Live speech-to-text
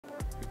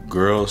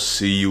girls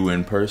see you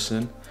in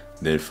person,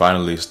 then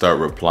finally start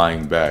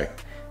replying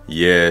back,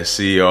 yeah,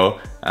 see yo,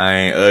 I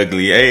ain't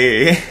ugly,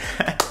 hey.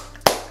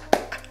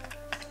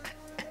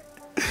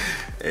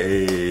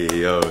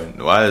 Hey, yo,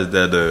 why is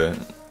that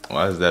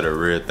a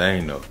real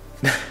thing though?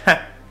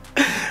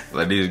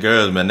 Like these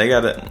girls, man, they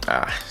gotta,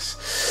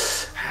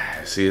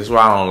 see, it's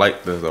why I don't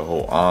like the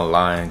whole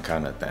online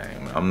kind of thing.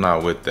 I'm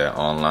not with that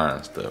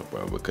online stuff,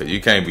 bro, because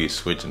you can't be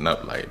switching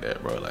up like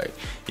that, bro. Like,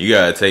 you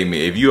gotta take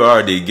me, if you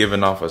already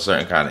giving off a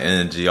certain kind of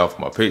energy off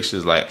my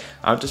pictures, like,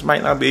 I just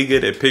might not be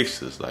good at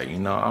pictures. Like,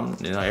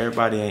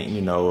 everybody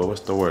ain't, what's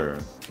the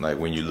word? Like,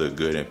 when you look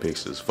good in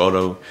pictures,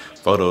 photogenic,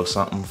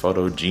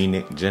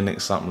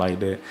 something like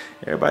that.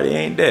 Everybody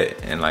ain't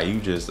that. And like, you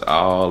just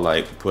all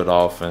like put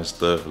off and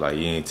stuff. Like,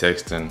 you ain't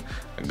texting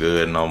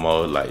good no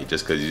more, like,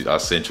 just because I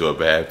sent you a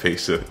bad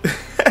picture.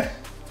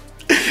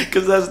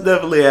 Because that's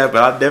definitely happened.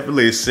 I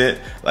definitely sent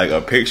like a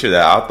picture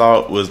that I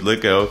thought was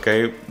looking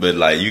okay, but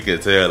like you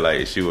could tell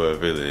like she was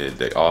feeling it.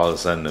 Like, all of a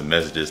sudden the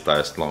messages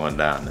start slowing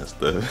down and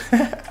stuff.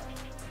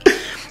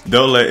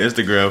 Don't let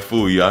Instagram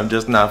fool you. I'm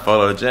just not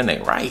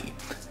photogenic.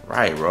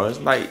 Right, bro. It's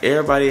like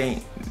everybody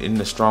ain't in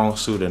the strong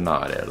suit and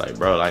all that. Like,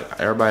 bro, like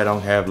everybody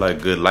don't have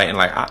like good lighting.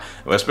 Like,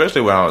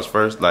 especially when I was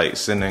first like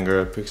sending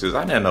girl pictures,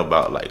 I didn't know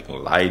about like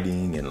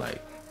lighting and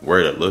like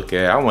where to look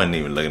at. I wasn't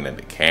even looking at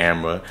the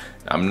camera.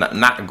 I'm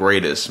not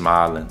great at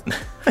smiling.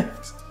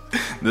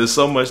 There's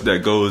so much that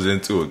goes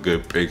into a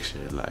good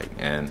picture, like,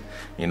 and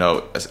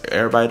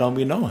everybody don't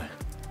be knowing.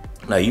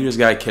 Like, you just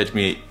gotta catch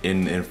me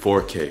in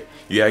 4K.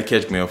 You gotta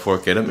catch me on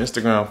 4K. Them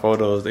Instagram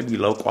photos, they be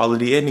low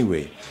quality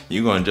anyway.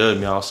 You gonna judge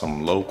me off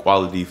some low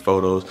quality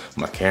photos.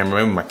 My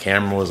camera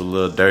was a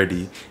little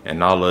dirty,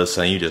 and all of a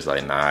sudden you just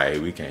like, nah,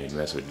 we can't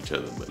mess with each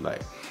other. But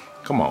like,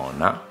 come on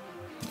now.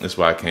 That's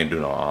why I can't do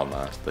no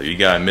online stuff. You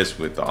gotta mess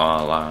with the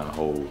online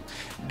whole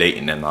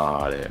dating and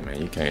all that,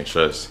 man. You can't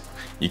trust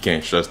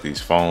these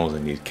phones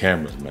and these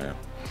cameras, man.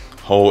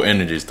 Whole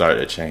energy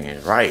started to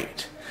change,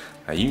 right?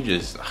 Like, you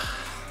just,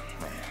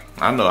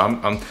 I know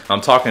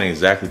I'm talking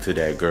exactly to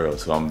that girl,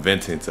 so I'm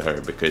venting to her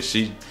because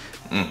she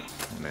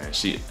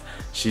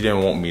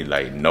didn't want me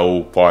like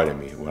no part of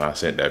me when I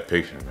sent that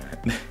picture,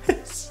 man.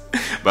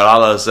 But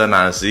all of a sudden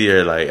I see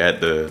her like at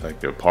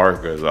the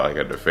park or like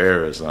at the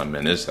fair or something,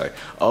 and it's like,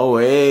 oh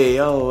hey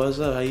yo, what's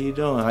up? How you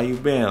doing? How you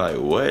been? Like,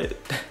 what?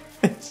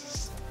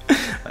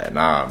 Like,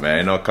 nah, man,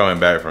 ain't no coming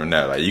back from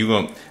that. Like, you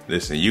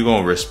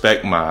gonna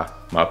respect my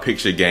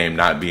picture game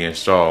not being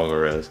strong,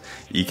 or else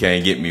you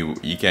can't get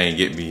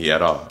me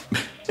at all.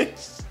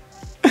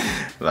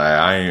 Like,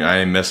 I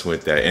ain't messing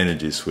with that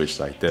energy switch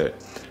like that.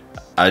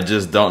 I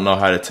just don't know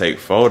how to take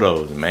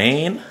photos,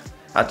 man.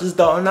 I just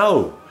don't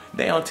know.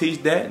 They don't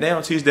teach that. They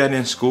don't teach that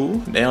in school.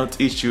 They don't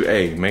teach you,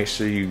 hey, make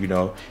sure you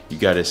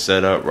got it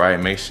set up right.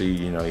 Make sure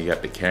you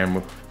got the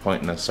camera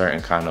pointing a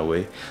certain kind of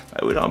way.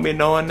 Like, we don't be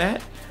knowing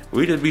that.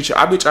 We just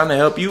I be trying to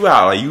help you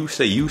out. Like, you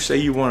say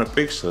you want a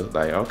picture.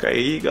 Like,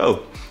 okay, here you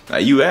go.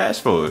 Like, you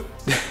asked for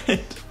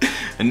it.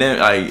 And then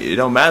like, it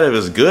don't matter if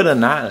it's good or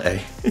not.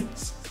 Like,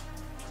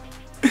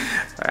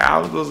 I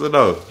was supposed to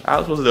know. I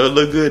was supposed to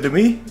look good to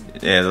me.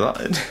 Yeah,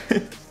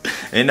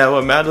 ain't that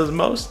what matters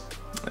most?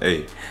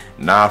 Hey,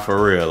 nah,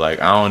 for real. Like,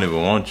 I don't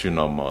even want you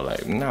no more.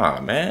 Like, nah,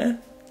 man,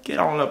 get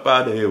on up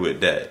out of here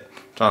with that.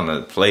 Trying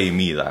to play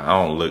me like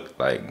I don't look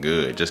like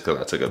good just because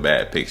I took a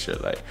bad picture.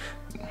 Like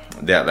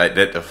that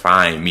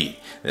define me.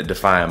 That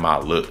define my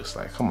looks.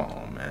 Like, come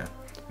on, man,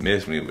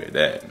 miss me with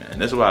that, man.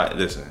 That's why.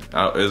 Listen,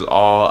 it's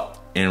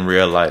all in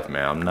real life,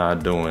 man. I'm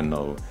not doing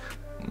no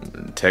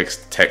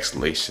text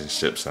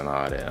relationships and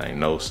all that. Like,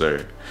 no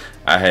sir.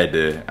 I had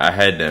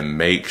to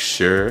make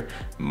sure.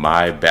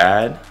 My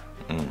bad.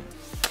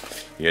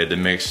 You had to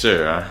make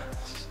sure, huh?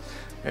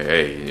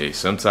 Hey,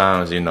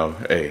 sometimes,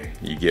 hey,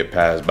 you get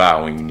passed by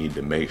when you need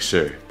to make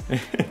sure.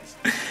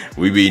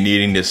 We be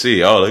needing to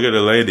see. Oh, look at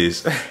the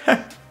ladies.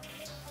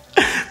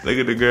 Look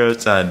at the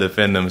girls trying to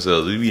defend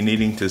themselves. We be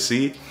needing to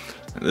see.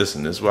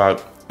 Listen, that's why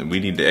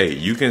we need to, hey,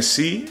 you can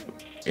see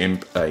in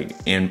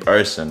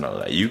person though.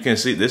 Like, you can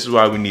see. This is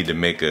why we need to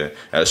make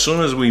as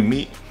soon as we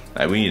meet,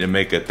 like, we need to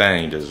make a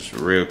thing just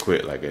real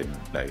quick, like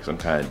some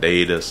kind of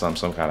date or some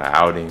kind of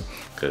outing.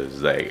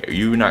 Cause like,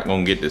 you're not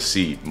gonna get to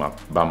see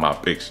by my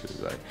pictures,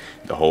 like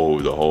the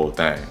whole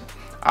thing.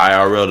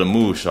 IRL the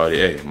move, shorty.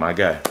 Hey, my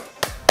guy,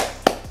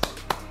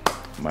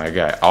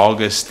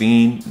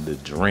 Augustine the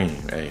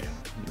dream. Hey,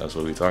 that's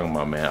what we talking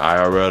about, man.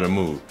 IRL the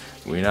move.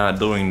 We're not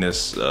doing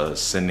this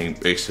sending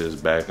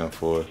pictures back and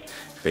forth,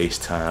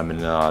 FaceTime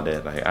and all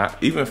that. Like,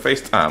 even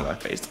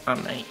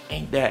FaceTime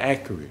ain't that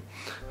accurate.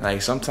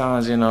 Like,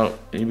 sometimes, you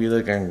be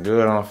looking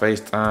good on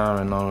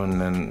FaceTime, and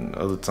then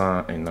other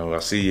time, I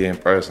see you in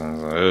person.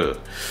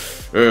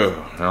 It's like,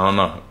 I don't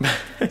know.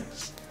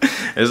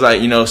 It's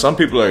like, some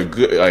people are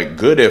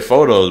good at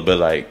photos, but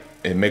like,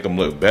 it make them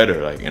look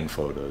better, like, in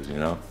photos,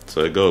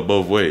 So it goes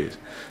both ways.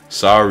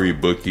 Sorry,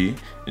 Bookie.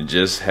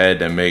 Just had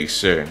to make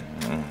sure.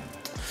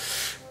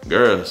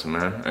 Girls,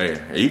 man,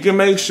 hey, you can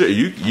make sure.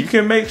 You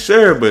can make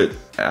sure, but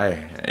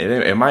hey,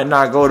 it might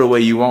not go the way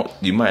you want.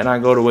 You might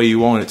not go the way you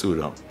want it to,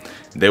 though.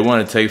 they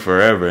want to take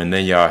forever, and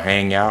then y'all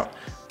hang out,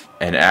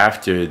 and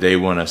after they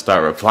want to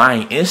start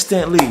replying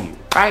instantly.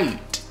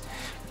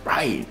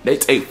 Right, they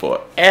take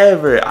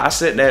forever. I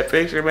sent that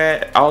picture,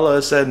 man. All of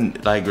a sudden,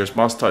 like,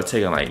 response start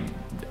taking like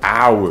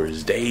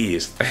hours,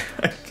 days.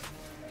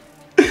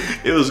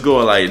 It was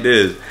going like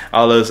this.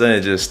 All of a sudden,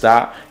 it just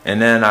stopped, and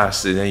then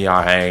then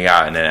y'all hang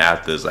out, and then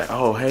after it's like,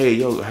 oh hey,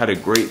 yo, had a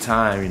great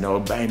time, you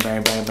know, bang,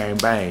 bang, bang, bang,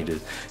 bang.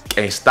 Just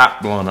can't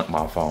stop blowing up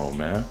my phone,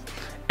 man.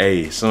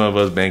 Hey, some of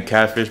us been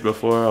catfished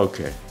before.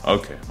 Okay, all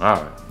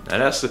right.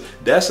 And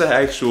that's an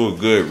actual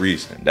good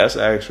reason. That's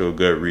an actual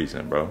good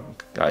reason, bro.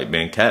 Like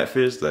being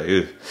catfished,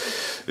 like,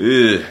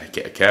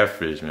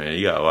 catfish, man.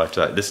 You gotta watch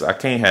out. This, I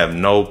can't have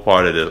no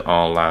part of this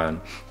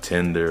online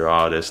Tinder,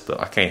 all this stuff.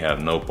 I can't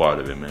have no part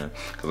of it, man.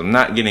 Cause I'm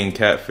not getting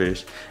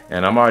catfished,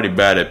 and I'm already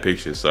bad at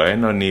pictures, so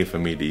ain't no need for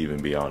me to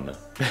even be on there.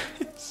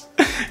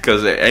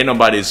 Cause ain't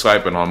nobody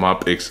swiping on my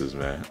pictures,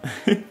 man.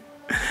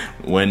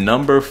 When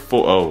number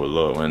 4, oh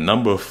Lord, when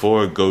number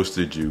 4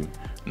 ghosted you,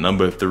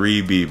 number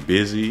 3 be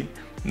busy,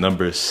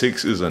 number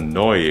 6 is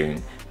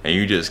annoying, and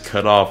you just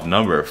cut off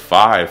number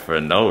 5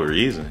 for no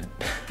reason.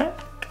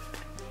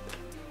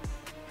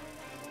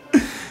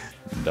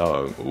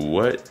 Dog,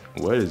 what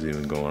is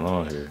even going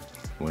on here?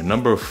 When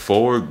number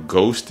 4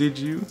 ghosted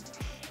you,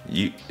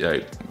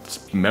 like,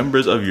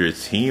 members of your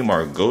team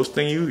are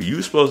ghosting you.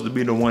 You supposed to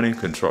be the one in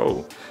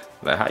control.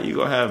 Like, how you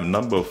gonna have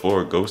number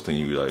 4 ghosting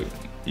you? Like,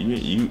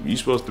 you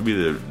supposed to be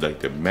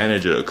the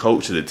manager, the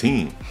coach of the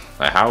team.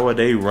 Like, how are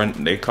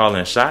they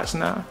calling shots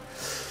now?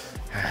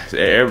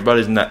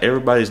 Everybody's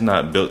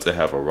not built to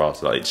have a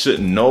roster. Like,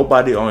 shouldn't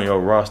nobody on your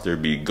roster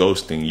be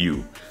ghosting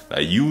you?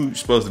 Like, you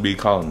supposed to be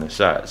calling the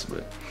shots,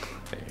 but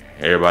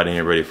everybody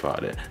ain't ready for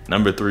all that.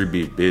 Number 3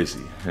 be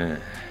busy.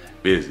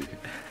 Busy.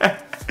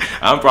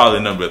 I'm probably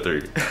number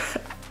 3.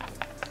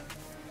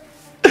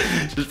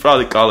 She's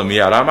probably calling me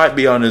out. I might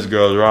be on this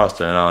girl's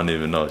roster and I don't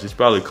even know. She's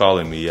probably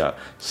calling me out.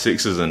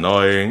 6 is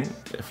annoying.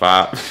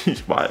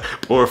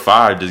 5, poor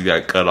 5 just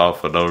got cut off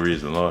for no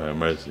reason. Lord have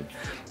mercy.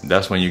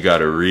 That's when you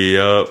gotta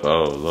re-up.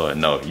 Oh Lord,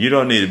 no. You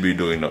don't need to be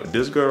doing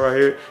this girl right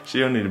here, she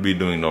don't need to be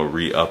doing no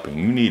re-upping.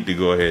 You need to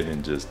go ahead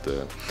and just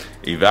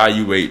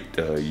evaluate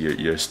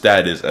your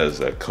status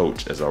as a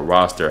coach, as a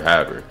roster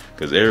haver.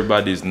 Because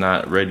everybody's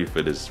not ready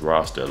for this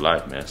roster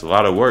life, man. It's a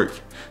lot of work.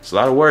 It's a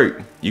lot of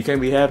work. You can't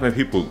be having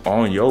people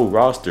on your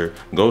roster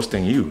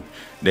ghosting you.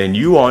 Then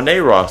you on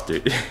their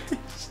roster.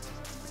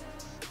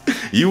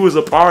 You was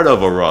a part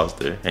of a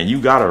roster, and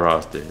you got a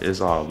roster. It's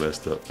all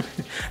messed up.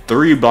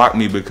 3 blocked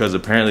me because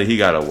apparently he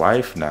got a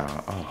wife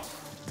now. Oh,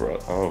 bro.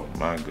 Oh,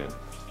 my goodness.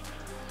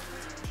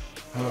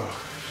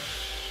 Oh.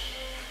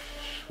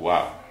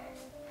 Wow.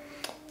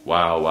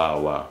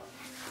 Wow.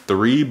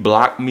 3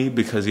 blocked me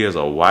because he has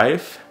a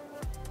wife?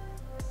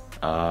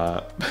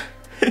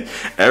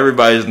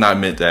 Everybody's not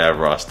meant to have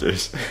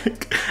rosters.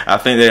 I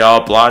think they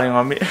all plotting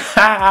on me.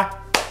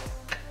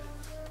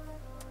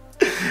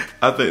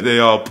 I think they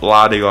all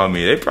plotting on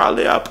me. They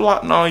probably are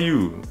plotting on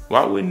you.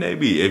 Why wouldn't they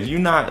be? If you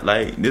not,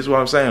 like, this is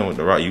what I'm saying with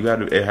the rock. You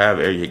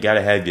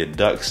gotta have your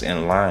ducks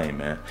in line,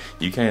 man.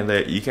 You can't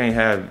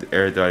have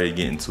everybody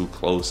getting too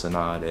close and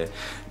all that.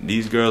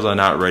 These girls are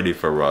not ready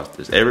for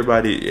rosters.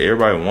 Everybody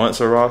wants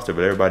a roster,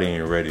 but everybody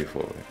ain't ready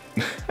for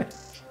it.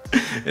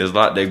 There's a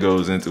lot that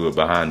goes into it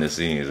behind the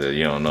scenes that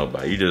you don't know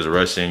about. You just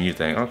rush in, you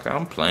think, okay,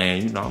 I'm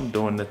playing, you know, I'm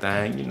doing the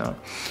thing, you know.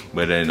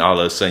 But then all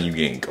of a sudden you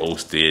getting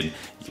ghosted.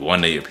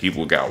 One of your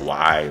people got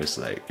wives,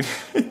 like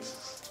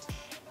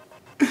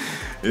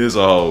it's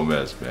a whole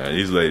mess, man.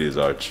 These ladies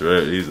are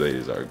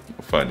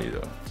funny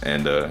though.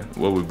 And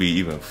what would be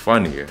even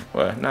funnier,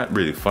 well, not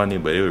really funny,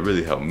 but it would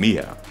really help me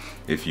out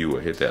if you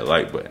would hit that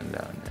like button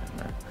down there,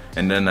 man.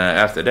 And then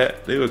after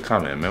that, they would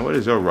comment, man, what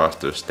is your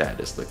roster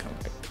status looking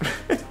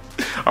like?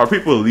 Are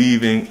people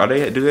leaving? Are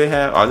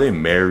they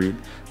married?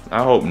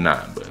 I hope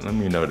not, but let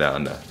me know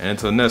down there. And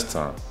until next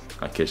time,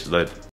 I'll catch you later.